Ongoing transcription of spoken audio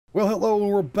Well, hello, and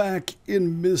we're back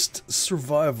in Mist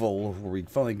Survival, where we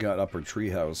finally got up our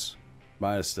treehouse.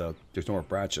 Minus there's no more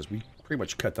branches. We pretty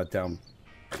much cut that down.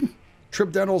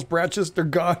 Tripped down those branches, they're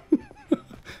gone.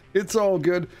 It's all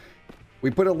good.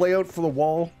 We put a layout for the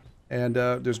wall, and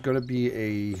there's going to be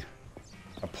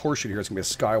a portion here. It's going to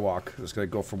be a skywalk. It's going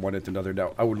to go from one end to another.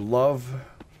 Now, I would love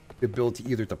the ability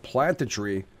either to plant a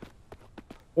tree,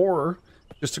 or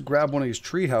just to grab one of these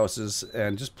tree houses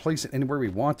and just place it anywhere we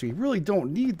want to. We really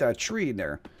don't need that tree in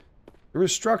there. There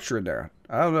is structure in there.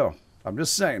 I don't know. I'm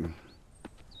just saying.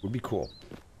 Would be cool.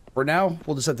 For now,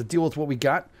 we'll just have to deal with what we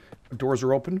got. The doors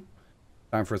are open.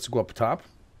 Time for us to go up top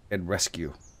and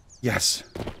rescue. Yes.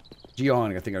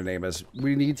 Gion, I think her name is.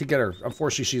 We need to get her.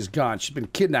 Unfortunately, she's gone. She's been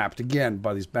kidnapped again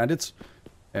by these bandits.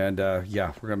 And,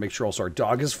 yeah, we're going to make sure also our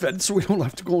dog is fed so we don't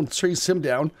have to go and chase him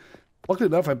down. Luckily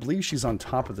enough, I believe she's on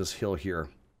top of this hill here.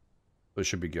 So it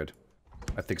should be good.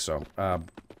 I think so.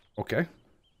 Okay.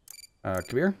 Come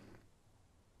here.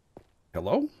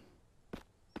 Hello?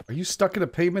 Are you stuck in a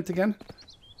pavement again?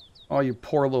 Oh, you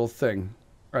poor little thing.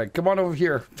 Alright, come on over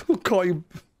here. We'll call you...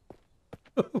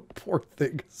 Poor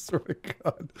thing. Swear to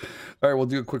God. Alright, we'll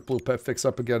do a quick little pet fix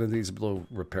up again and these little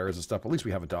repairs and stuff. At least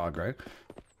we have a dog, right?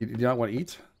 You not want to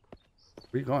eat?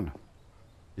 Where are you going?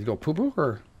 You go poo-poo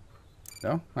or...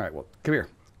 No? Alright, well, come here.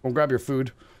 Go grab your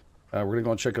food. We're gonna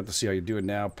go and check out to see how you're doing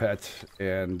now, pet.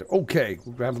 And, okay,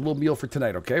 we're gonna have a little meal for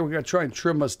tonight, okay? We're gonna try and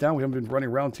trim us down. We haven't been running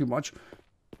around too much.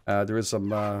 There is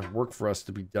some work for us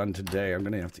to be done today. I'm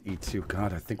gonna have to eat too.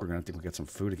 God, I think we're gonna have to get some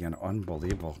food again.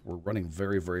 Unbelievable. We're running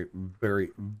very, very, very,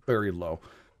 very low.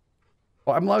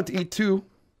 Well, I'm allowed to eat too.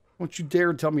 Don't you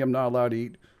dare tell me I'm not allowed to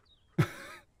eat.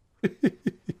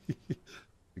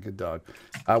 Good dog.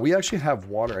 We actually have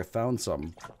water. I found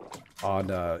some on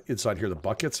inside here, the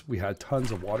buckets. We had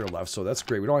tons of water left, so that's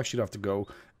great. We don't actually have to go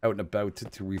out and about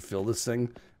to refill this thing,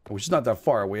 which is not that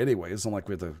far away anyway. It's not like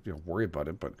we have to worry about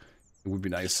it, but it would be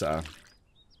nice to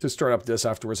start up this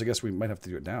afterwards. I guess we might have to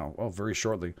do it now. Well, very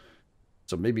shortly.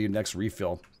 So maybe next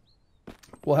refill,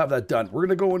 we'll have that done. We're going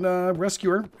to go and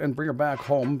rescue her and bring her back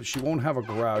home. She won't have a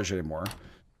garage anymore.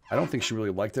 I don't think she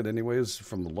really liked it anyways.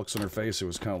 From the looks on her face, it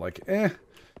was kind of like, eh.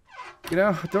 You know,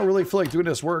 I don't really feel like doing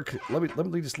this work. Let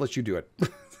me just let you do it.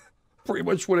 Pretty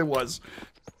much what it was.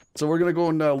 So we're gonna go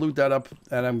and loot that up,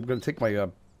 and I'm gonna take my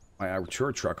my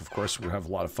tour truck. Of course, we're gonna have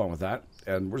a lot of fun with that,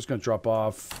 and we're just gonna drop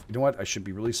off. You know what? I should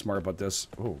be really smart about this.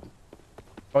 Oh,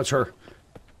 it's her.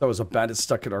 That was a bandit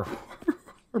stuck in our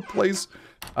our place.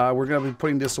 We're gonna be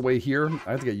putting this away here.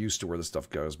 I have to get used to where this stuff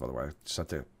goes. By the way, just have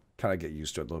to kind of get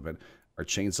used to it a little bit. Our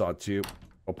chainsaw too.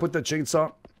 I'll put that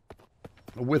chainsaw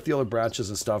with the other branches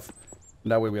and stuff.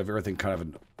 And that way we have everything kind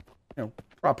of in,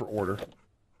 proper order.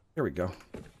 There we go.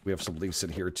 We have some leaves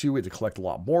in here too. We had to collect a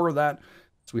lot more of that.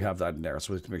 So we have that in there.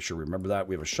 So we have to make sure we remember that.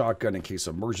 We have a shotgun in case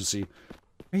of emergency.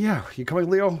 And yeah, you coming,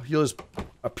 Leo? You'll just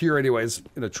appear anyways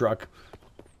in a truck.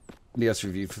 In the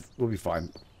SUV, we'll be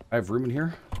fine. I have room in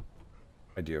here?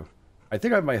 I do. I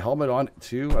think I have my helmet on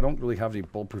too. I don't really have any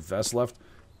bulletproof vest left.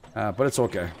 But it's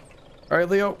okay. Alright,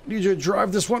 Leo, need you to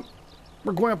drive this one.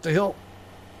 We're going up the hill.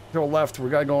 To the left, we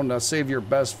gotta go and save your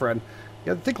best friend.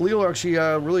 Yeah, I think Leo actually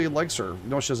really likes her. You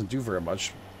know, she doesn't do very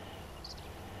much.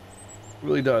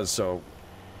 Really does, so.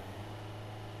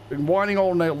 Been whining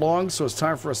all night long, so it's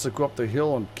time for us to go up the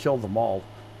hill and kill them all.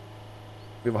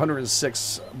 We have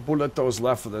 106 bullets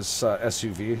left for this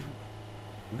SUV.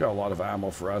 We've got a lot of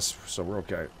ammo for us, so we're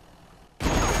okay.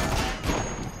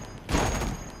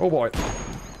 Oh boy.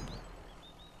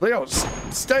 Leo,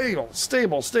 stable,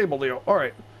 Leo. All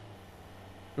right.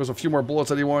 There's a few more bullets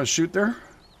that you want to shoot there.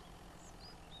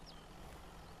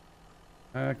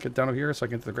 Get down over here so I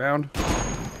can get to the ground.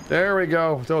 There we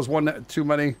go. That was one too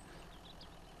many.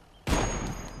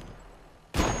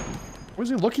 What is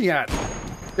he looking at?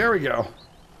 There we go.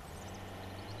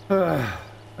 I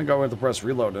think I went to press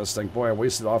reload this thing. Boy, I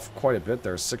wasted off quite a bit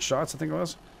there. 6 shots, I think it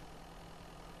was.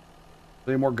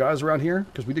 Any more guys around here?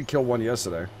 Because we did kill one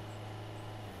yesterday.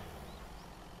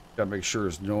 Gotta make sure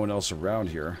there's no one else around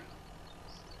here.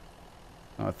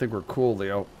 I think we're cool,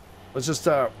 Leo. Let's just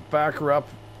back her up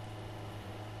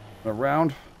and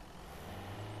around.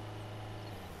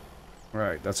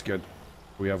 Alright, that's good.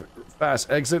 We have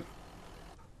fast exit.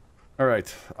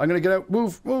 Alright, I'm gonna get out.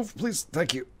 Move, please.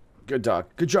 Thank you. Good dog.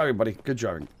 Good driving, buddy. Good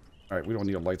driving. Alright, we don't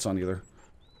need lights on either.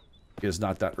 It is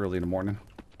not that early in the morning.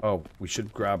 Oh, we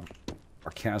should grab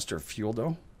our canister of fuel,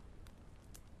 though.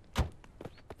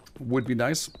 Would be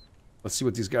nice. Let's see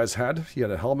what these guys had. He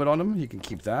had a helmet on him. He can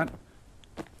keep that.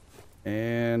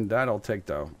 And that I'll take,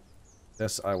 though.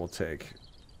 This I will take.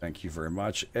 Thank you very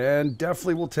much. And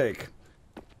definitely will take.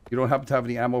 You don't happen to have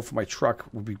any ammo for my truck.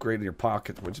 Would be great in your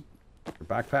pocket. Your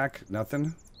backpack,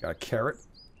 nothing. Got a carrot.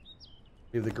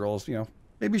 Maybe the girls, you know,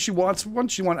 maybe she wants one.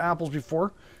 She wanted apples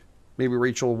before. Maybe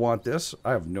Rachel will want this.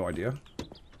 I have no idea.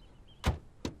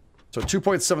 So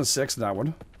 2.76 in that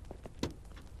one.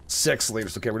 6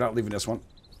 leaves. Okay, we're not leaving this one.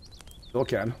 Still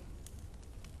can.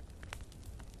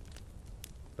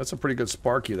 That's a pretty good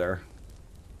Sparky there.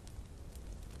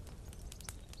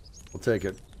 We'll take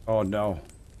it. Oh no.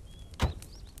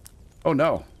 Oh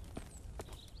no.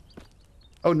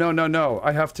 Oh no, no, no.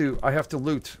 I have to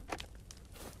loot.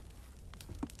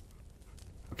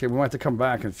 Okay, we might have to come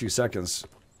back in a few seconds.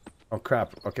 Oh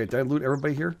crap. Okay, did I loot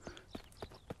everybody here?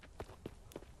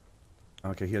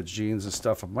 Okay, he had jeans and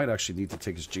stuff. I might actually need to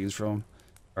take his jeans from him.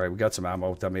 Alright, we got some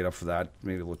ammo. That made up for that.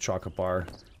 Maybe a little chocolate bar.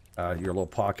 Your little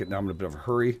pocket. Now I'm in a bit of a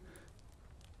hurry.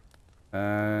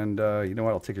 And, you know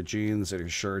what? I'll take your jeans and your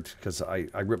shirt. Because I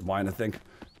ripped mine, I think.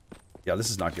 Yeah, this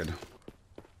is not good.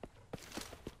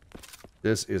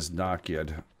 This is not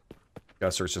good.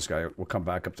 Gotta search this guy. We'll come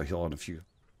back up the hill in a few.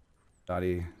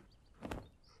 Dotty.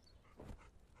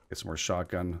 Get some more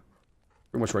shotgun.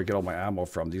 Pretty much where I get all my ammo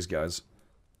from, these guys.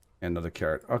 And another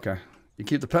carrot. Okay. You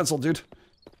keep the pencil, dude.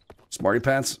 Smarty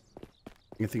pants.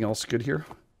 Anything else good here?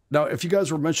 Now, if you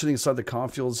guys were mentioning inside the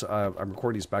cornfields, I'm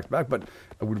recording these back to back, but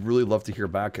I would really love to hear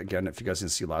back. Again, if you guys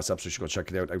didn't see last episode, you should go check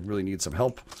it out. I really need some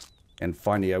help in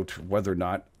finding out whether or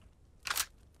not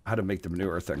how to make the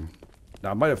manure thing.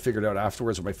 Now, I might have figured it out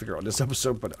afterwards. I might figure it out in this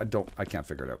episode, but I can't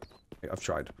figure it out. I've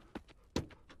tried.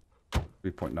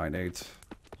 3.98.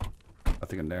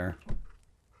 Nothing in there.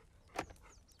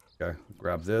 Okay,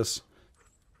 grab this.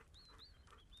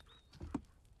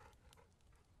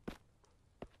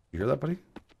 You hear that, buddy?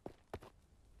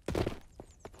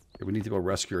 Okay, we need to go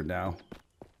rescue her now.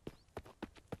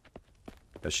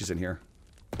 Yeah, she's in here.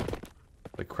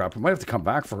 Like crap, we might have to come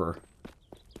back for her.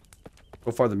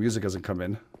 So far, the music hasn't come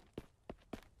in.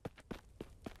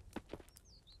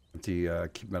 Empty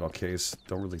metal case.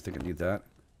 Don't really think I need that.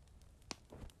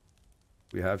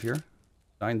 We have here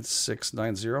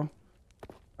 9690.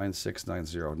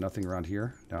 9690. Nothing around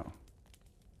here? No.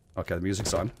 Okay, the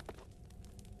music's on.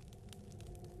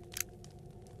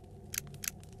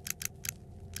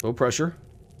 Low pressure.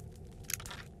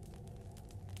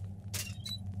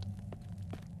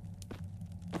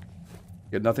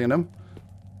 Get nothing in them?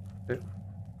 Okay.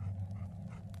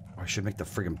 Oh, I should make the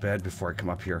friggin' bed before I come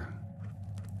up here.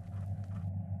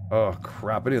 Oh,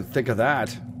 crap. I didn't think of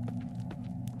that.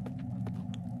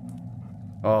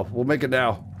 Oh, we'll make it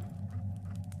now.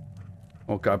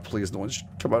 Oh, God, please, no one should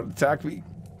come out and attack me.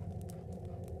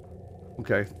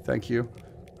 Okay, thank you.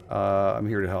 I'm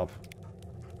here to help.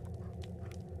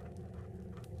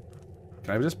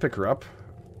 Can I just pick her up?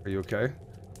 Are you okay?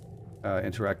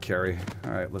 Interact carry.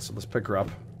 Alright, let's pick her up.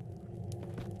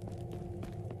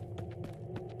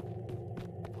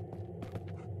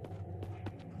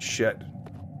 Shit.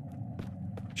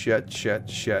 Shit, shit,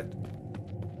 shit.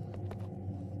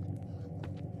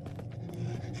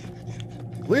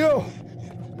 Leo!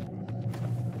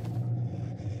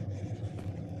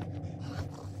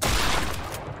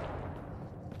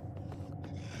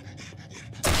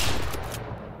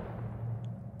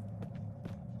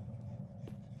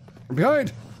 From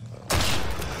behind!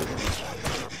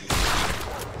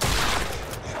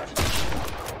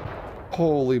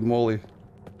 Holy moly.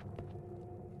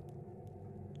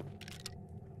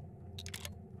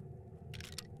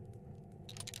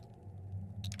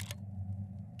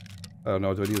 I don't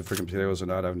know, do I need the freaking potatoes or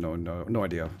not? I have no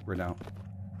idea right now.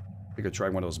 I could try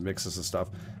one of those mixes and stuff.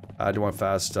 I do want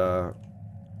fast,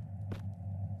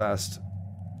 fast.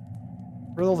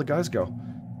 Where'd all the guys go?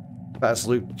 Fast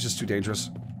loot, just too dangerous.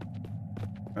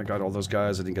 I got all those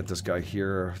guys, I didn't get this guy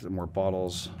here. More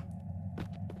bottles.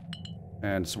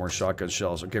 And some more shotgun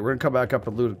shells. Okay, we're gonna come back up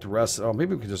and loot the rest. Oh,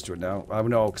 maybe we can just do it now. I don't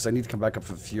know, because I need to come back up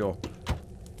for fuel.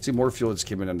 See, more fuel just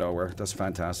came in nowhere. That's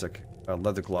fantastic.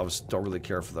 Leather gloves, don't really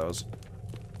care for those.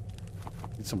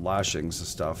 Need some lashings and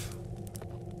stuff.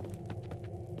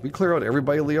 We clear out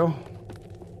everybody, Leo?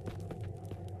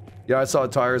 Yeah, I saw the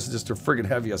tires, just they're friggin'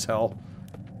 heavy as hell.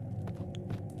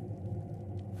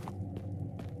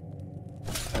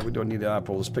 Yeah, we don't need the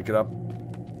apple, let's pick it up.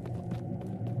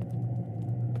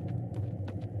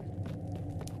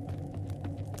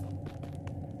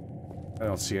 I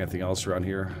don't see anything else around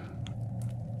here.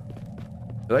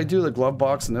 Did I do the glove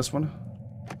box in this one?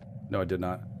 No, I did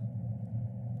not.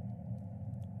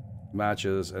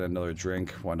 Matches and another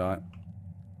drink. Why not?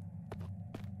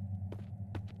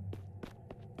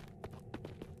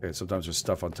 Okay, sometimes there's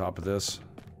stuff on top of this.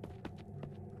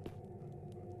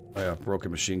 Oh yeah,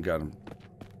 broken machine gun.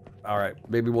 Alright,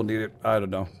 maybe we'll need it. I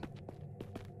don't know.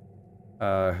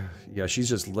 Yeah, she's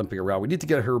just limping around. We need to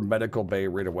get her medical bay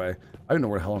right away. I don't know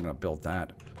where the hell I'm going to build that.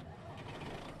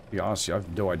 To be honest, I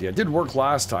have no idea. It didn't work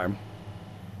last time.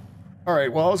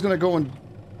 Alright, well, I was going to go and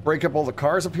break up all the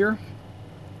cars up here.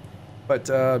 But,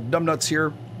 Numbnuts here,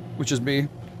 which is me,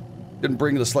 didn't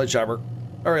bring the sledgehammer.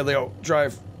 Alright, Leo,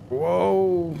 drive.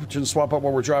 Whoa, didn't swap out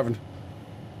while we're driving.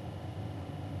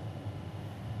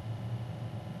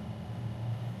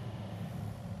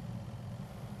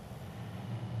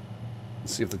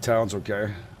 Let's see if the town's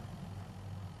okay.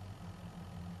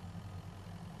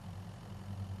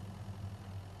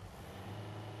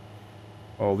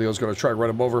 Oh, Leo's gonna try to run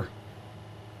him over.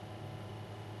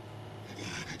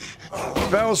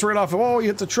 Bounced right off him. Oh, he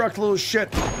hit the truck, little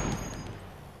shit.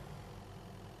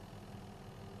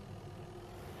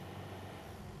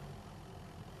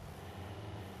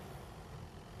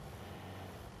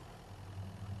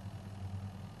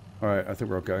 Alright, I think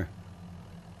we're okay.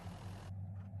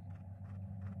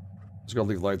 Just gonna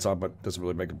leave lights on, but it doesn't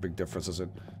really make a big difference, does it?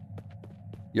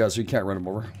 Yeah, so you can't run him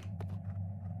over.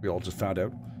 We all just found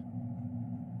out.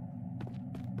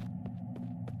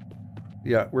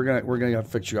 Yeah, we're gonna have to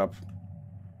fix you up.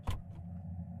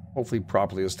 Hopefully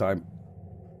properly this time.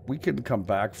 We can come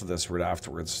back for this right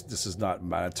afterwards. This is not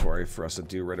mandatory for us to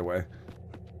do right away.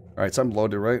 Alright, so I'm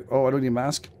loaded, right? Oh, I don't need a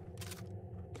mask.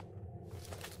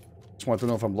 Just want to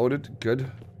know if I'm loaded. Good.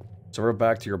 So we're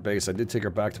back to your base. I did take her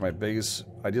back to my base.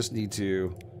 I just need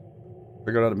to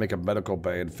figure out how to make a medical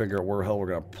bay and figure out where the hell we're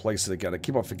going to place it again. I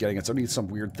keep on forgetting it. So I need some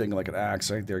weird thing like an axe,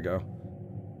 right? There you go.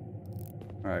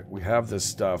 Alright, we have this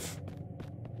stuff.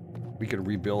 We can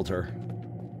rebuild her.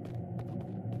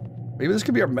 Maybe this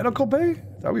could be our medical bay?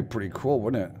 That would be pretty cool,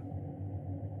 wouldn't it?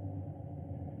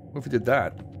 What if we did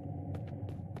that?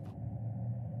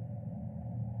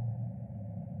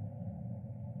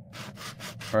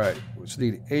 Alright, we just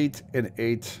need 8 and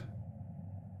 8.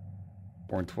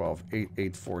 4 and 12. 8,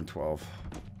 8, 4 and 12.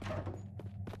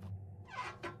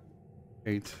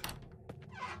 8.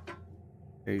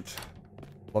 8.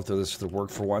 Love to this to work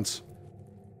for once.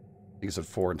 I think it's at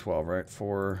 4 and 12, right?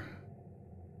 4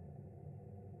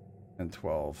 and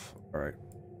 12. Alright.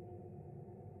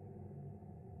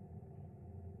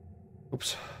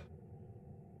 Oops.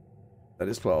 That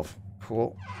is 12.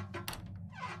 Cool.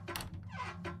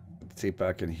 Put the tape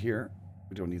back in here.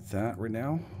 We don't need that right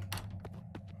now.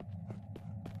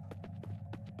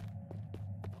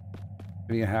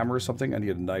 I need a hammer or something? I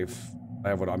need a knife. I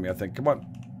have one on me, I think. Come on.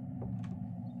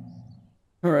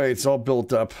 Alright, it's all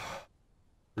built up.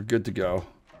 We're good to go.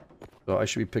 So I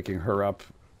should be picking her up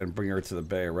and bring her to the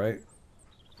bay, right?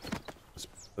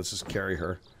 Let's just carry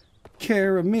her.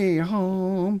 Carry me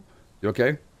home. You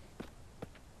okay?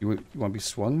 You want to be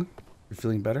swung? You're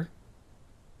feeling better?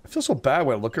 I feel so bad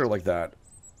when I look at her like that.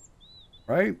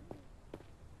 Right?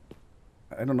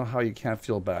 I don't know how you can't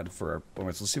feel bad for her.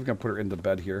 Let's see if we can put her in the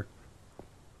bed here.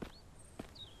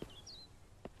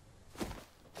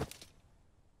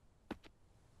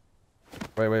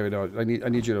 Wait, no. I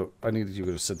need you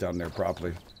to sit down there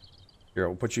properly. Here,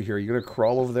 I'll put you here. You gonna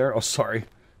crawl over there? Oh, sorry.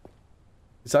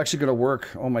 It's actually gonna work.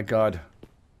 Oh my god.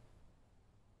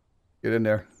 Get in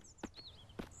there.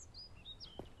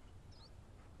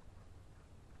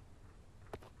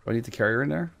 Do I need to carry her in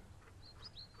there?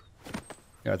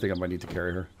 Yeah, I think I might need to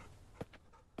carry her.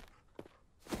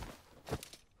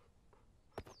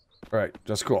 Alright,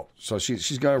 that's cool. So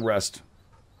she's gotta rest.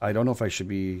 I don't know if I should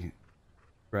be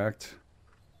correct.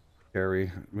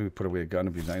 Carry. Maybe put away a gun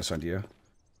would be a nice idea.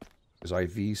 There's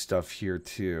IV stuff here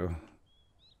too.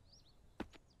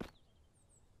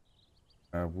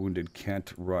 Wounded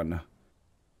can't run.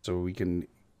 So we can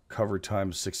cover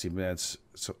time 60 minutes.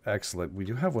 So excellent. We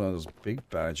do have one of those big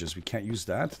badges. We can't use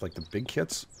that, like the big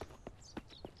kits.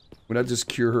 Would that just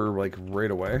cure her like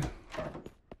right away?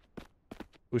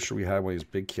 Wish we had one of these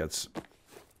big kits.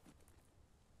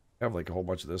 I have like a whole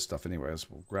bunch of this stuff anyways.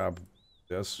 We'll grab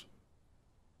this.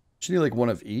 Should need like one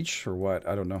of each or what?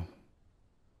 I don't know.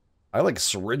 I like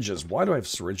syringes. Why do I have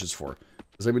syringes for?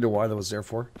 Does anybody know why that was there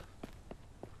for?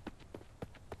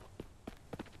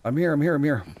 I'm here.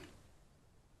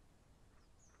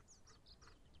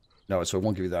 No, so it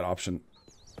won't give you that option.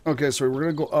 Okay, so we're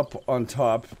gonna go up on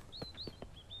top.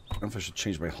 I don't know if I should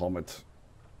change my helmet.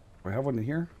 Do I have one in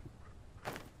here?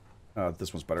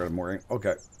 This one's better. I'm wearing.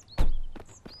 Okay.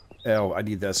 Oh, I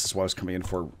need this. That's what I was coming in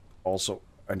for. Also,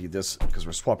 I need this because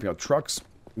we're swapping out trucks.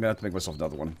 I'm gonna have to make myself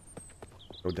another one.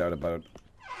 No doubt about it.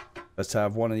 Let's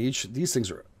have one in each. These things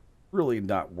are really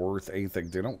not worth anything.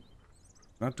 They don't.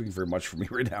 Not doing very much for me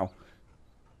right now.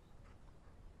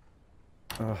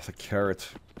 Oh, the carrot.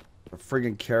 The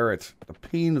friggin' carrot. The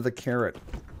pain of the carrot.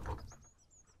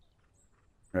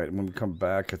 All right, when we come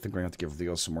back, I think we're gonna have to give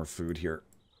Leo some more food here.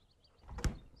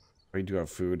 Oh, you do have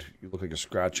food. You look like you're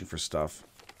scratching for stuff.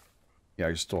 Yeah,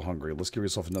 you're still hungry. Let's give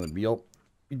yourself another meal.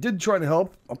 You did try to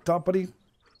help up top, buddy.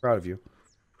 Proud of you.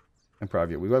 I'm proud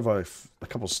of you. We have a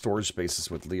couple storage spaces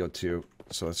with Leo too,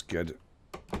 so that's good.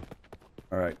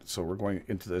 All right, so we're going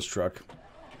into this truck.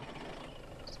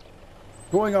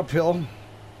 Going uphill.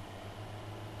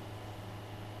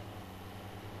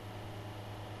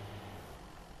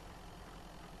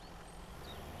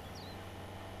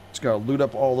 Just gotta loot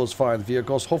up all those fine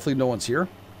vehicles. Hopefully no one's here.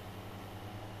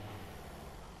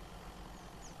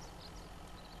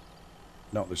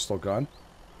 No, they're still gone.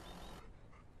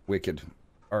 Wicked.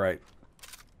 All right.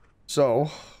 So,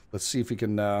 let's see if we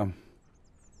can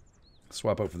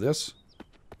swap out for this.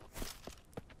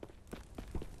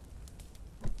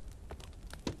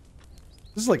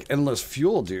 This is like endless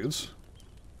fuel, dudes.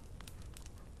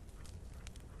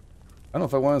 I don't know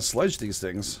if I want to sledge these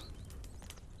things.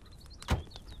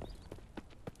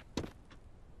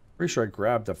 Pretty sure I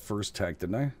grabbed the first tank,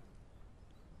 didn't I?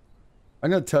 I'm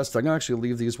going to test. I'm going to actually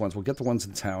leave these ones. We'll get the ones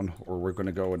in town, or we're going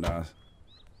to go and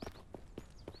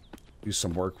do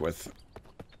some work with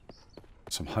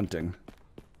some hunting.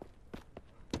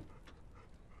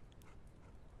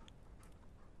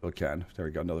 Okay, there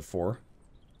we go. Another 4.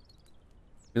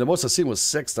 I mean, the most I've seen was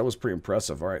 6. That was pretty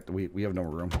impressive. All right, we have no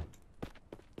room.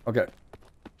 Okay.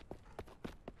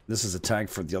 This is a tank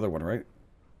for the other one, right?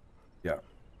 Yeah.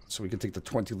 So we can take the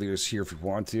 20 liters here if we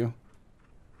want to.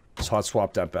 Let's hot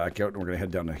swap that back out, and we're going to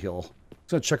head down the hill. Just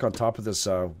going to check on top of this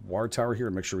water tower here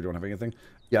and make sure we don't have anything.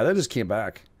 Yeah, that just came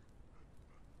back.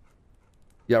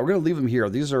 Yeah, we're going to leave them here.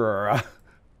 These are our, this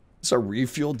is our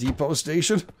refuel depot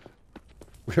station.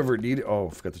 We ever need it. Oh,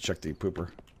 forgot to check the pooper.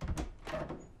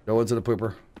 No one's in the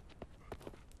pooper.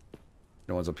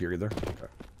 No one's up here either. Okay.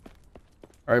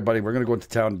 All right, buddy. We're going to go into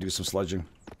town and do some sledging.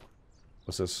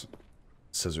 What's this?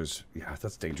 Scissors. Yeah,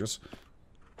 that's dangerous.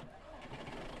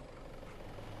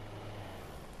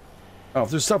 Oh, if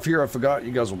there's stuff here I forgot,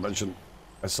 you guys will mention.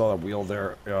 I saw that wheel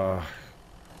there. I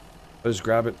just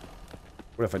grab it.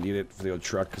 What if I need it for the old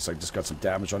truck? Because I just got some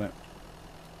damage on it.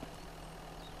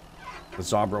 The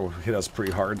Zombro hit us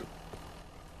pretty hard.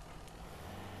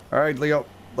 Alright, Leo.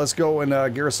 Let's go and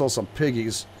get ourselves some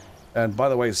piggies. And by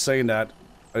the way, saying that,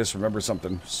 I just remembered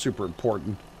something super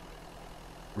important.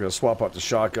 We're going to swap out the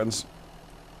shotguns.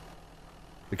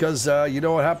 Because, you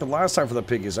know what happened last time for the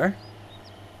piggies, eh?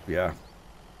 Yeah.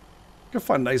 We can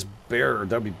find a nice bear.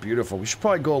 That'd be beautiful. We should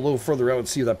probably go a little further out and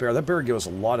see that bear. That bear gave us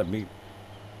a lot of meat.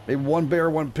 Maybe 1 bear,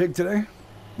 1 pig today.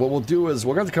 What we'll do is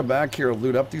we're going to come back here and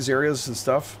loot up these areas and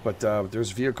stuff. But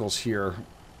there's vehicles here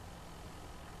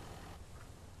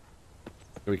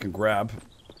that we can grab.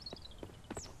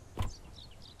 I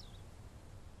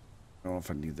don't know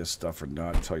if I need this stuff or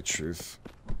not, to tell you the truth.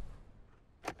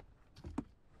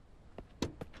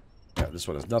 Yeah, this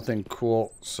one has nothing.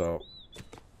 Cool. So,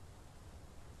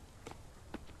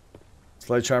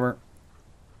 sledgehammer.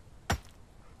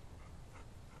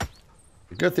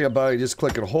 The good thing about it, you just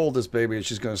click and hold this baby, and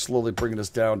she's going to slowly bring this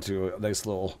down to a nice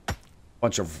little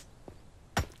bunch of...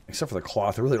 Except for the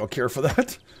cloth, I really don't care for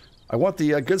that. I want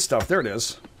the good stuff. There it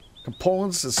is.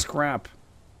 Components and scrap.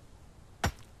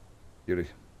 Beauty.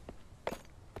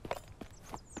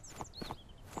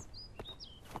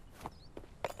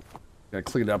 Gotta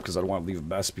clean it up because I don't want to leave a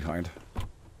mess behind.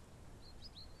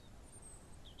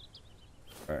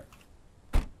 Alright.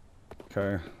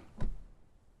 Okay.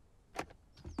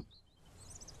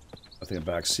 Nothing in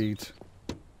the back seat.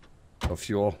 No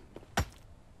fuel.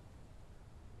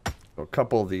 So a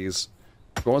couple of these.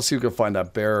 Go and see if we can find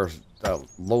that bear, that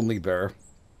lonely bear.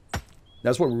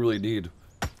 That's what we really need.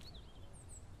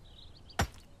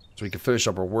 So we can finish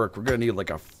up our work. We're gonna need like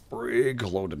a frig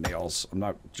load of nails. I'm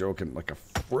not joking, like a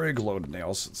frig load of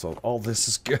nails. So all this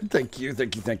is good. Thank you,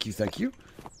 thank you, thank you, thank you.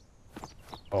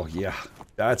 Oh yeah,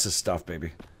 that's the stuff,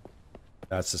 baby.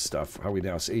 That's the stuff. How are we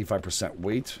now? It's 85%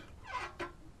 weight.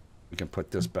 We can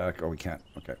put this back. Oh, we can't.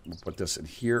 Okay, we'll put this in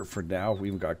here for now. We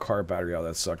even got a car battery out of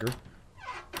that sucker.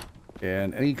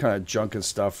 And any kind of junk and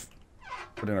stuff,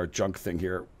 put in our junk thing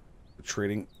here. We're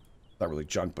trading. Not really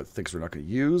junk, but things we're not going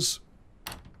to use.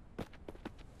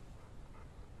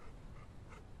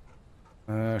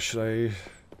 Should I...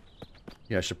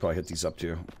 Yeah, I should probably hit these up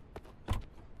too.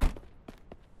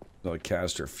 Another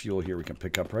canister of fuel here we can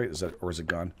pick up, right? Is that, or is it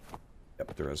gone?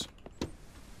 Yep, there is.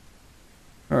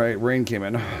 Alright, rain came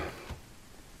in.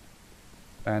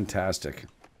 Fantastic.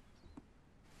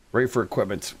 Ready for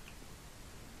equipment.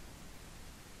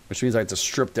 Which means I have to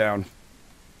strip down.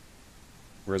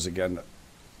 Whereas again,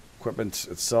 equipment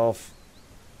itself.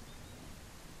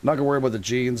 I'm not going to worry about the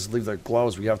jeans. Leave the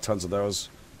gloves. We have tons of those.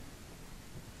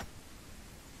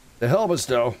 The helmets,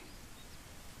 though.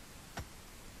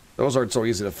 Those aren't so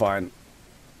easy to find.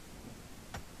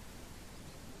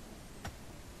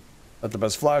 Not the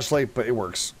best flashlight, but it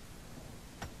works.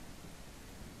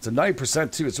 It's a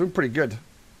 9% too. It's doing pretty good.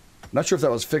 Not sure if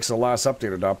that was fixed in the last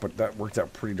update or not, but that worked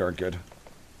out pretty darn good.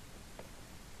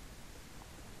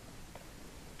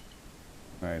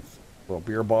 Alright. A little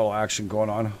beer bottle action going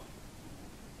on.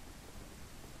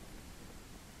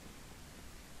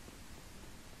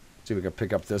 See if we can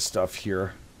pick up this stuff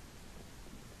here.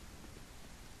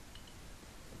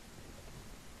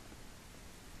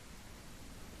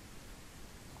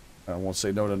 I won't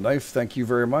say no to knife. Thank you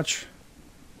very much.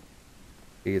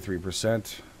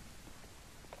 83%.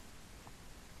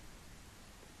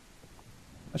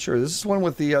 Not sure. This is the one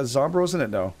with the Zombros in it?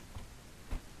 No.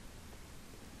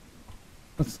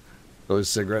 Throw a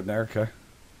cigarette in there. Okay.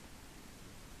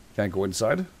 Can't go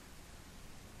inside.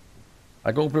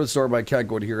 I can open the door, but I can't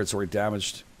go in here. It's already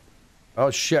damaged.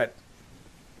 Oh, shit.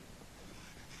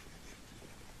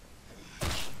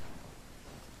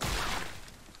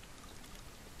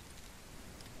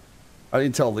 I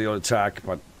didn't tell Leo to attack,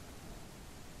 but...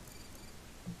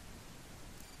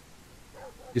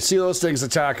 You see those things,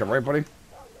 attack him, right, buddy?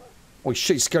 Holy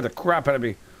shit, he scared the crap out of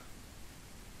me.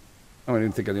 I don't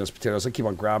even think of those potatoes. I keep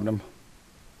on grabbing them.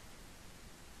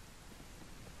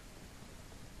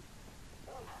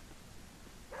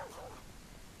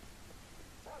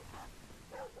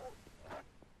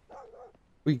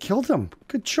 We killed him.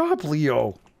 Good job,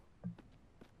 Leo.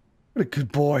 What a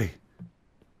good boy.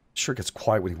 Sure gets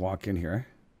quiet when you walk in here.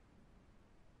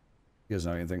 He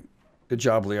doesn't know anything. Good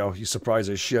job, Leo. You surprised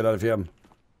the shit out of him.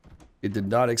 You did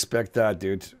not expect that,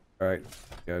 dude. Alright.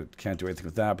 Yeah, can't do anything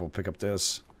with that, but we'll pick up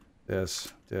this.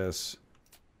 This.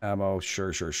 Ammo.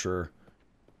 Sure.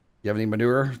 You have any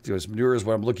manure? Because manure is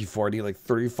what I'm looking for. I need like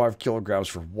 35 kilograms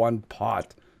for one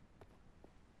pot.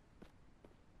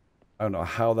 I don't know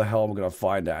how the hell I'm going to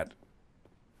find that.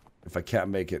 If I can't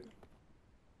make it.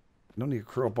 I don't need a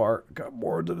crowbar. Got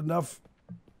more than enough.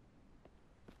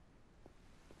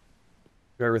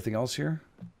 Got everything else here?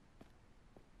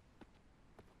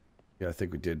 Yeah, I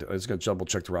think we did. I just got double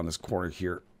checked around this corner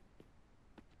here.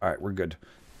 Alright, we're good.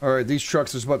 Alright, these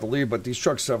trucks, I was about to leave, but these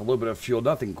trucks have a little bit of fuel.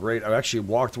 Nothing great. I actually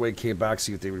walked away, came back,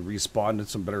 see if they would respawn in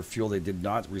some better fuel. They did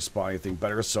not respawn anything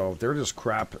better, so they're just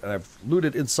crap. And I've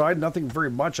looted inside, nothing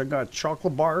very much. I got a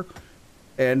chocolate bar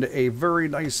and a very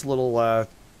nice little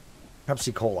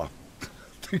Pepsi Cola. I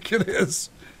think it is.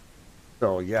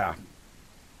 So, yeah.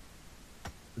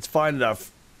 It's fine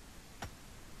enough.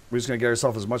 We're just going to get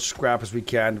ourselves as much scrap as we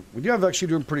can. We do have actually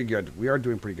doing pretty good. We are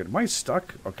doing pretty good. Am I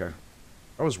stuck? Okay.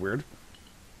 That was weird.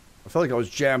 I felt like I was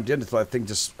jammed in until that thing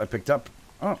I picked up.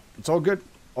 Oh, it's all good.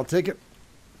 I'll take it.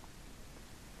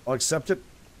 I'll accept it.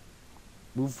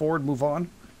 Move forward, move on.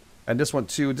 And this one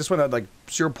too. This one had like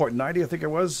 0.90, I think it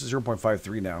was.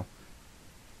 0.53 now.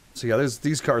 So yeah,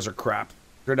 these cars are crap.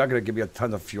 They're not going to give me a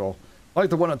ton of fuel. I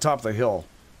like the one on top of the hill.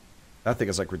 That thing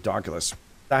is like ridiculous.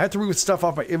 I had to remove stuff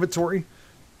off my inventory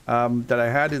that I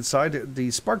had inside. The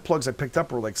spark plugs I picked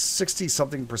up were like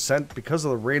 60-something%. Because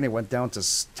of the rain, it went down to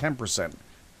 10%.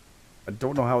 I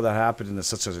don't know how that happened in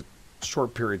such a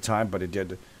short period of time, but it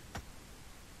did.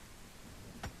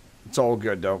 It's all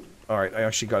good, though. Alright, I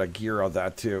actually got a gear on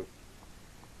that, too.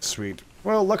 Sweet.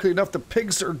 Well, luckily enough, the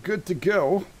pigs are good to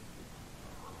go.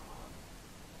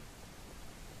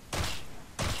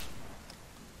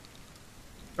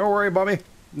 Don't worry, Bummy.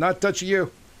 Not touching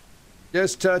you.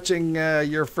 Just touching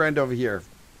your friend over here.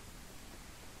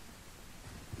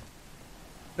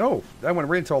 No, that went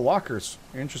right into our lockers.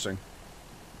 Interesting.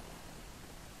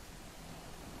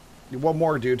 One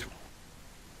more, dude.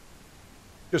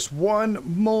 Just one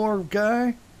more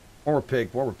guy. One more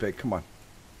pig. One more pig. Come on.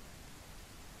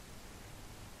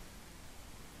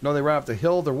 No, they ran up the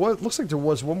hill. There was, looks like there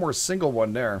was one more single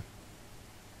one there.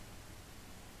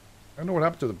 I don't know what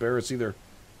happened to the bears either.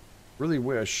 Really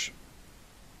wish.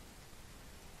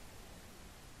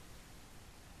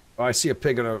 Oh, I see a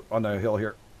pig on the hill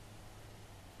here.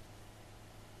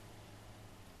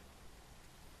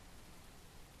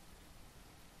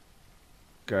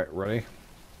 Okay, ready?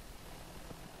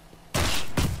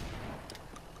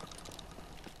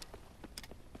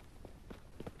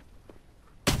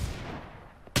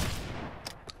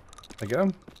 I get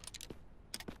him?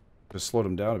 Just slowed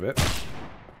him down a bit.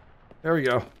 There we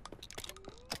go.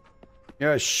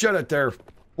 Yeah, shut it there,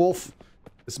 wolf.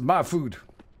 It's my food.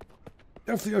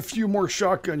 Definitely a few more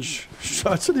shotgun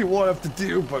shots than you want to have to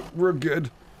do, but we're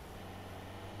good.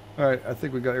 Alright, I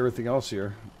think we got everything else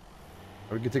here.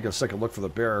 We could take a second look for the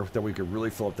bear, then we could really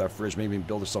fill up that fridge, maybe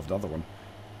build ourselves another one.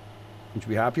 Would you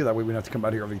be happy? That way we don't have to come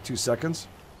out here every 2 seconds.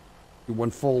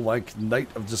 One full, like, night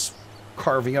of just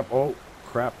carving up. Oh,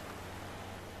 crap.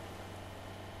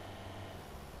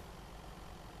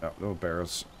 No, no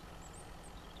bears.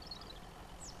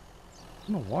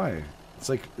 I don't know why. It's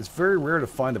like, it's very rare to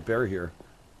find a bear here.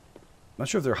 I'm not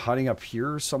sure if they're hiding up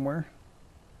here somewhere.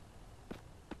 It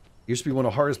used to be one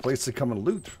of the hardest places to come and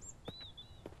loot.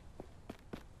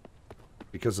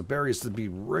 Because the bear used to be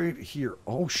right here.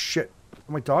 Oh, shit.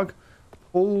 My dog?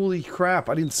 Holy crap.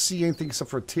 I didn't see anything except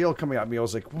for a tail coming at me. I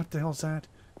was like, what the hell is that?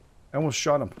 I almost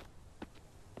shot him.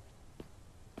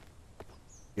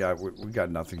 Yeah, we got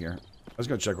nothing here. I was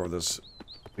going to check over this.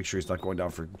 Make sure he's not going down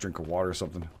for a drink of water or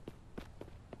something.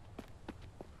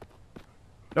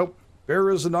 Nope. Bear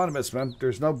is anonymous, man.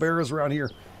 There's no bears around here.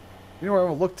 You know where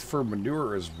I looked for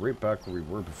manure is right back where we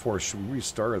were before. Should we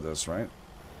restart this, right?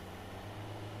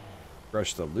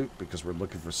 Rush the loot because we're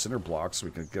looking for cinder blocks so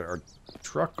we can get our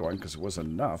truck going because it wasn't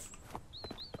enough.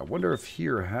 I wonder if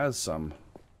here has some.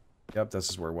 Yep, this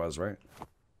is where it was, right?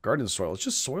 Garden soil. It's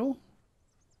just soil?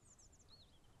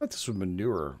 I thought this was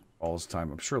manure all this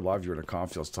time. I'm sure a lot of you are in the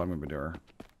cornfields telling me manure.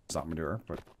 It's not manure,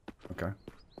 but okay.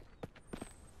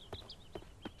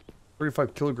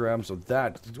 35 kilograms of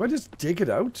that. Do I just dig it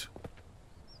out?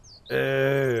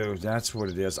 Oh, that's what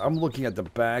it is. I'm looking at the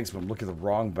bags, but I'm looking at the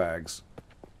wrong bags.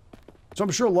 So I'm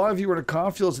sure a lot of you are in the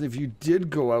cornfields, and if you did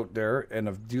go out there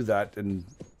and do that and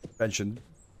mention,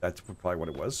 that's probably what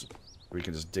it was. We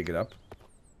can just dig it up,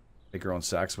 make our own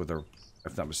sacks with our,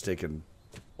 if not mistaken,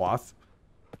 cloth,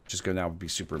 which is going to now be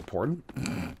super important.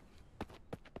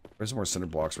 There's some more cinder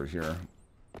blocks right here,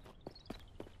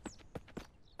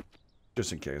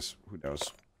 just in case. Who knows?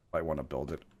 I want to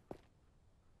build it.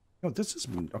 No, this is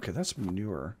okay. That's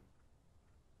manure.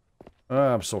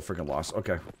 I'm so freaking lost.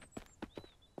 Okay.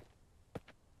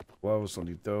 Gloves, don't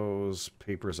need those.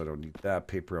 Papers, I don't need that.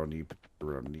 Paper, I don't need.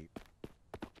 Paper, I don't need.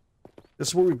 This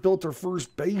is where we built our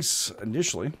first base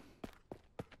initially.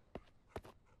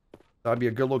 That'd be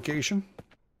a good location.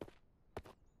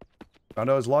 I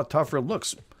know it's a lot tougher than it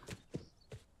looks.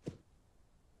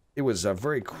 It was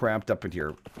very cramped up in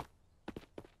here.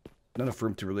 Not enough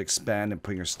room to really expand and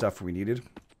put your stuff where we needed.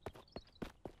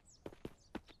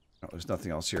 No, there's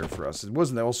nothing else here for us. It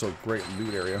wasn't also a great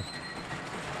loot area.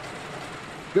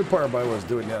 Good part about what I was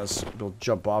doing, yes, we'll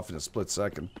jump off in a split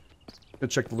second. Gonna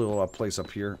check the little place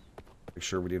up here. Make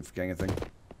sure we didn't forget anything.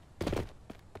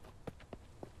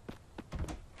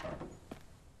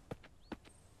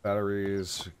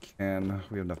 Batteries, can.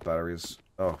 We have enough batteries.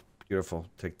 Oh, beautiful.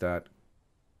 Take that.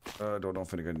 I don't know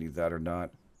if I'm gonna need that or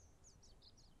not.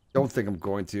 Don't think I'm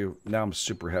going to. Now I'm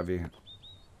super heavy.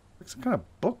 It's some kind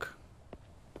of book.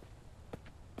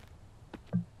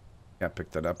 Can't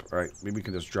pick that up. Alright, maybe we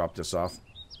can just drop this off.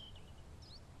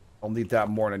 I'll need that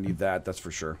more than I need that, that's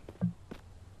for sure.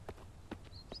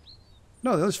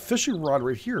 No, there's fishing rod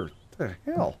right here. What the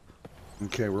hell?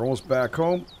 Okay, we're almost back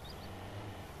home.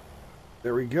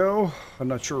 There we go. I'm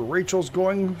not sure where Rachel's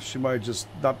going. She might have just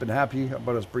not been happy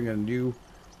about us bringing a new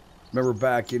member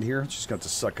back in here. She's got to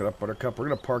suck it up, Buttercup. We're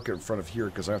going to park it in front of here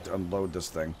because I have to unload this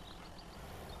thing.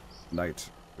 Night.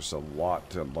 There's a lot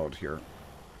to unload here.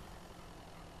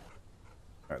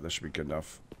 Alright, this should be good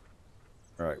enough.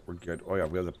 Alright, we're good. Oh yeah,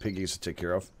 we have the piggies to take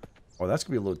care of. Oh, that's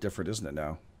going to be a little different, isn't it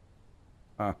now?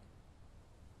 Huh.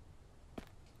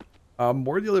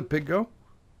 Where'd the other pig go?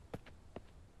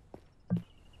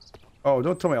 Oh,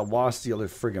 don't tell me I lost the other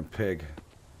friggin' pig.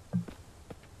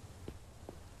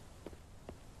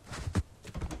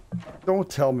 Don't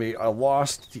tell me I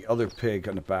lost the other pig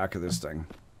on the back of this thing.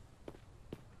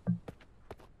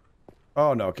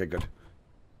 Oh, no. Okay, good.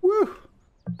 Woo!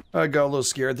 I got a little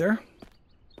scared there.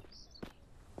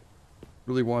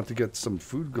 Really want to get some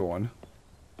food going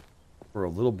for a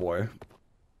little boy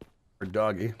or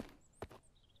doggy.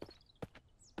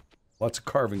 Lots of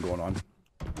carving going on.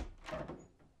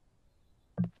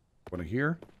 Want to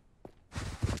hear?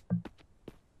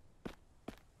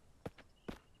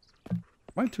 Am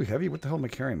I too heavy? What the hell am I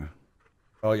carrying?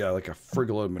 Oh yeah, like a frig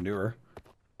load of manure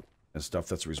and stuff.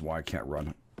 That's the reason why I can't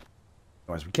run.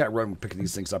 Otherwise, we can't run when picking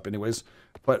these things up anyways.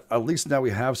 But at least now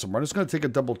we have some. I'm just going to take a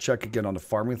double check again on the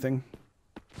farming thing.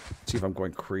 See if I'm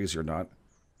going crazy or not.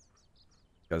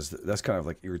 Because that's kind of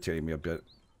like irritating me a bit.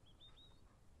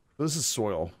 This is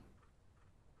soil.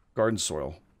 Garden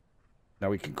soil. Now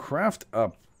we can craft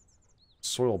up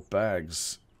soil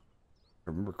bags. If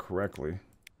I remember correctly.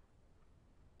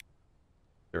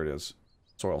 There it is.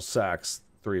 Soil sacks.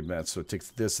 3 minutes. So it takes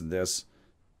this and this.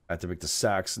 I have to make the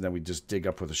sacks, and then we just dig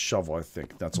up with a shovel, I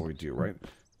think. That's all we do, right?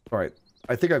 Alright.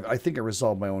 I think I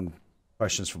resolved my own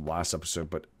questions from last episode,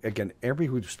 but again, everybody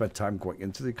who spent time going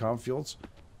into the cornfields,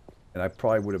 and I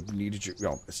probably would have needed your,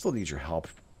 well, I still need your help.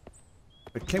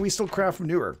 But can we still craft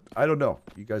manure? I don't know.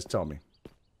 You guys tell me.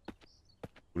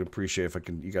 Would appreciate if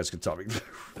you guys could tell me.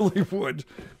 Really would.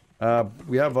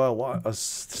 We have a lot of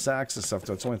sacks and stuff.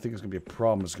 That's the only thing that's going to be a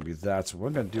problem is going to be that. So what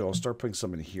I'm going to do, I'll start putting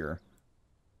some in here.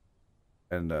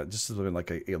 And just in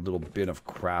like a little bin of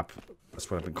crap. That's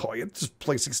what I've been calling it. Just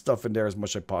placing stuff in there as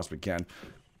much as I possibly can.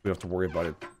 We don't have to worry about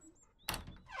it.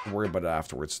 Worry about it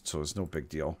afterwards, so it's no big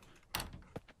deal.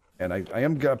 And I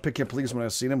am picking up leaves when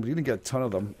I've seen them, but you didn't get a ton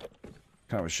of them.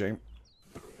 Kind of a shame.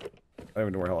 I don't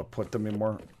even know where the hell I put them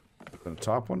anymore. The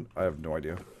top one? I have no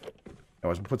idea.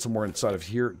 Anyways, we'll put some more inside of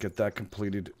here, get that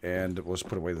completed, and we'll just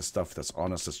put away the stuff that's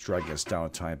on us, that's dragging us down a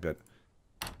tiny bit.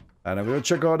 And I'm going to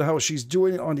check out how she's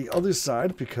doing on the other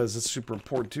side, because it's super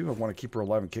important too. I want to keep her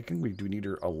alive and kicking. We do need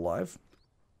her alive.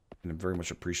 And I'm very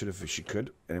much appreciative if she could.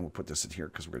 And then we'll put this in here,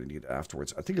 because we're going to need it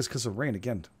afterwards. I think it's because of rain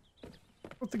again.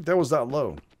 I don't think that was that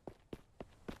low.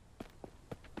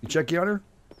 You check on her?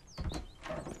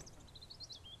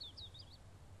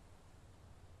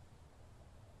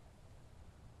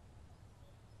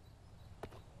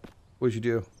 What'd you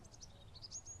do?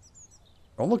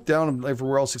 Don't look down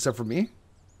everywhere else except for me.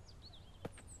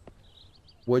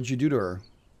 What'd you do to her?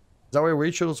 Is that why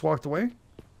Rachel just walked away?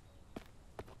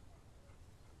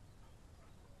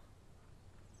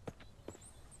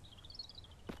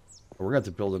 We're gonna have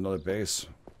to build another base.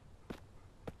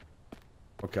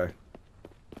 Okay.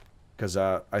 Because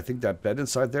I think that bed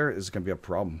inside there is gonna be a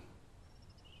problem.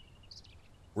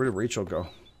 Where did Rachel go?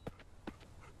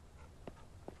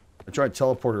 I tried to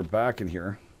teleport her back in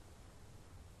here.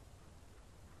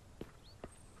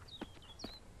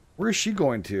 Where is she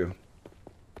going to?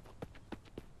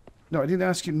 No, I didn't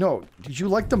ask you. No. Did you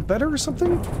like them better or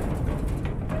something?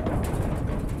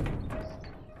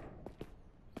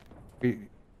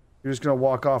 You're just gonna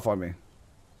walk off on me.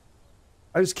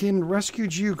 I just came and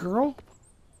rescued you, girl.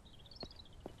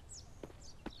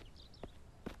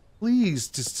 Please,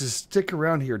 just stick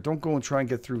around here. Don't go and try and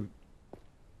get through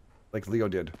like Leo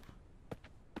did.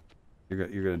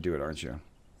 You're gonna do it, aren't you?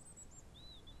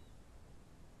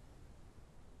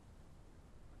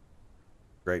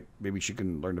 Great. Maybe she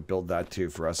can learn to build that too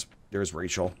for us. There's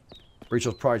Rachel.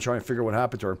 Rachel's probably trying to figure out what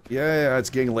happened to her. Yeah, it's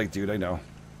getting late, dude. I know.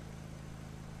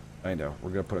 I know. We're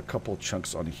gonna put a couple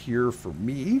chunks on here for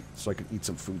me, so I can eat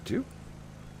some food too.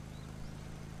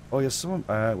 Oh yes, someone.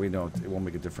 Wait, no, it won't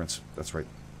make a difference. That's right.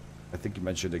 I think you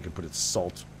mentioned they could put it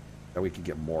salt. That way we can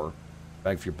get more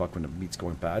bang for your buck when the meat's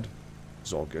going bad.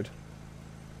 It's all good.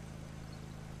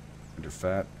 Under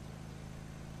fat.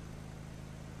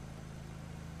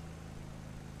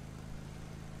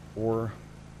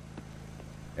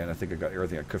 And I think I got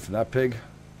everything I could from that pig.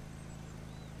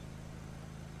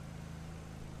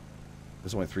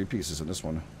 There's only 3 pieces in this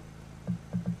one.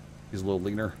 He's a little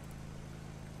leaner.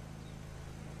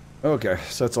 Okay,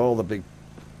 so that's all the big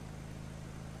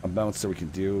amounts that we can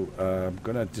do. I'm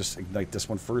gonna just ignite this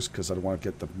one first because I don't want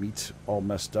to get the meat all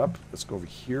messed up. Let's go over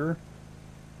here.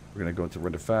 We're gonna go into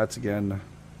render fats again.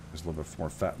 There's a little bit more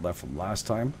fat left from last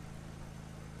time.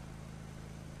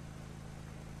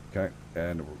 Okay,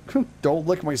 and don't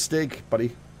lick my steak,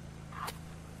 buddy.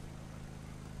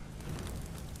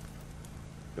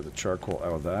 Get the charcoal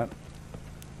out of that.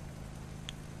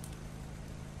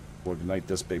 We'll ignite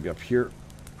this baby up here.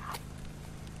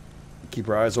 Keep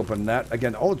our eyes open on that.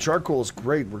 Again, all the charcoal is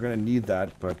great. We're going to need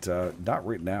that, but not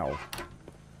right now.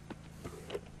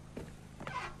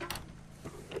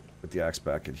 Put the axe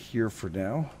back in here for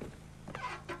now.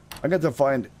 I'm going to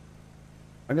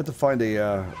find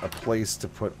a place to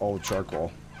put all the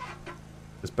charcoal.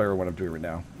 It's better than what I'm doing right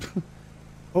now.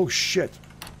 Oh shit!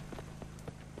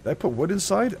 Did I put wood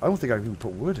inside? I don't think I even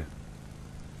put wood.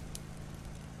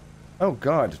 Oh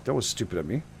god, that was stupid of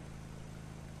me.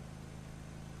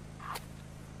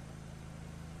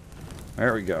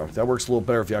 There we go. That works a little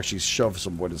better if you actually shove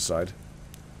some wood inside.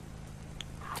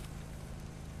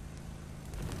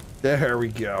 There we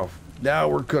go. Now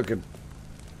we're cooking.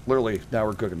 Literally, now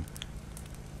we're cooking.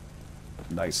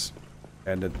 Nice.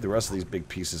 And the rest of these big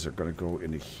pieces are going to go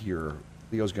into here.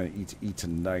 Leo's going to eat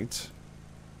tonight.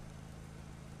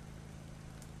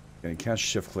 And you can't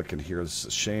shift click in here. It's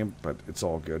a shame, but it's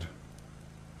all good.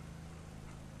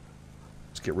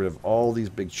 Let's get rid of all these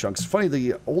big chunks. Funny,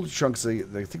 the older chunks, they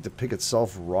think the pig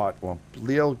itself rot. Well,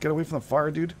 Leo, get away from the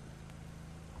fire, dude.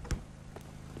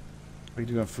 What are you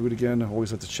doing on food again? I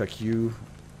always have to check you.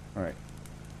 Alright.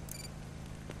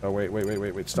 Oh,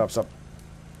 wait. Stop.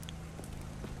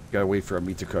 Gotta wait for our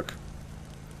meat to cook.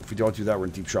 If we don't do that, we're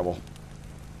in deep trouble.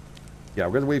 Yeah,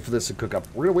 we're gonna wait for this to cook up.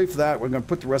 We're gonna wait for that. We're gonna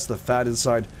put the rest of the fat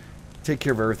inside. Take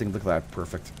care of everything. Look at that.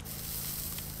 Perfect.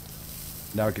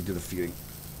 Now I can do the feeding.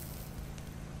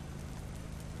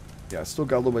 Yeah, still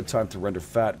got a little bit of time to render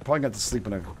fat. Probably got to sleep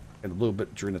in a little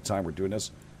bit during the time we're doing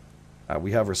this.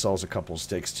 We have ourselves a couple of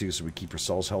steaks too, so we keep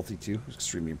ourselves healthy too. It's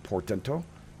extremely important. I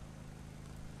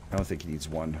don't think he needs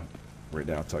one right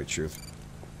now, to tell you the truth.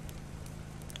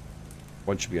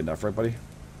 One should be enough, right, buddy?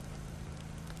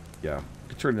 Yeah.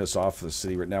 We're turning this off for the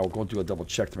city right now. We'll go and do a double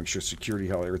check to make sure security,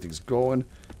 how everything's going.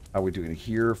 How we're doing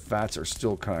here. Fats are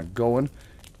still kind of going.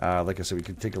 Like I said, we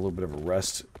can take a little bit of a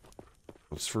rest.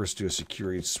 Let's first do a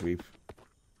security sweep.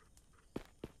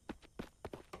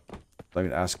 Let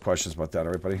me ask questions about that,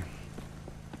 alright, buddy?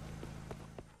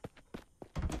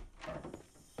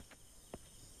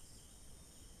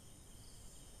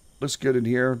 Looks good in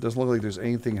here. Doesn't look like there's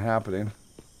anything happening.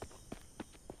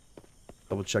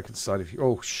 Double check inside if you...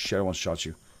 Oh, shit, I almost shot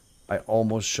you. I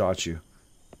almost shot you.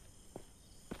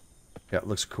 Yeah, it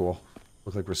looks cool.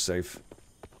 Looks like we're safe.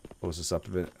 Close this up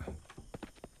a bit.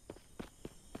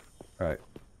 Alright.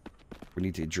 We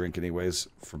need to drink anyways,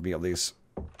 for me at least.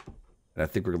 And I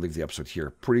think we're going to leave the episode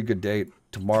here. Pretty good day.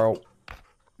 Tomorrow,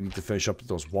 we need to finish up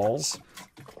those walls.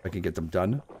 I can get them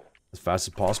done as fast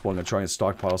as possible. I'm going to try and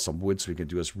stockpile some wood so we can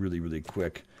do this really, really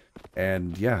quick.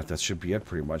 And yeah, that should be it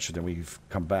pretty much. And then we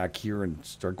come back here and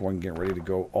start going, getting ready to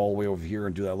go all the way over here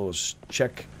and do that little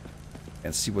check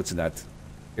and see what's in that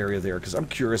area there. Because I'm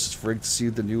curious as frig to see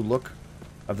the new look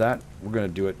of that. We're going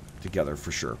to do it together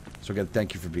for sure. So again,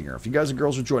 thank you for being here. If you guys and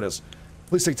girls would join us,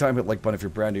 please take time, hit the like button if you're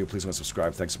brand new. Please want to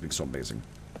subscribe. Thanks for being so amazing.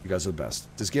 You guys are the best.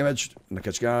 This is GameEdged, and I'll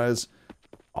catch you guys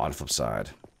on the flip side.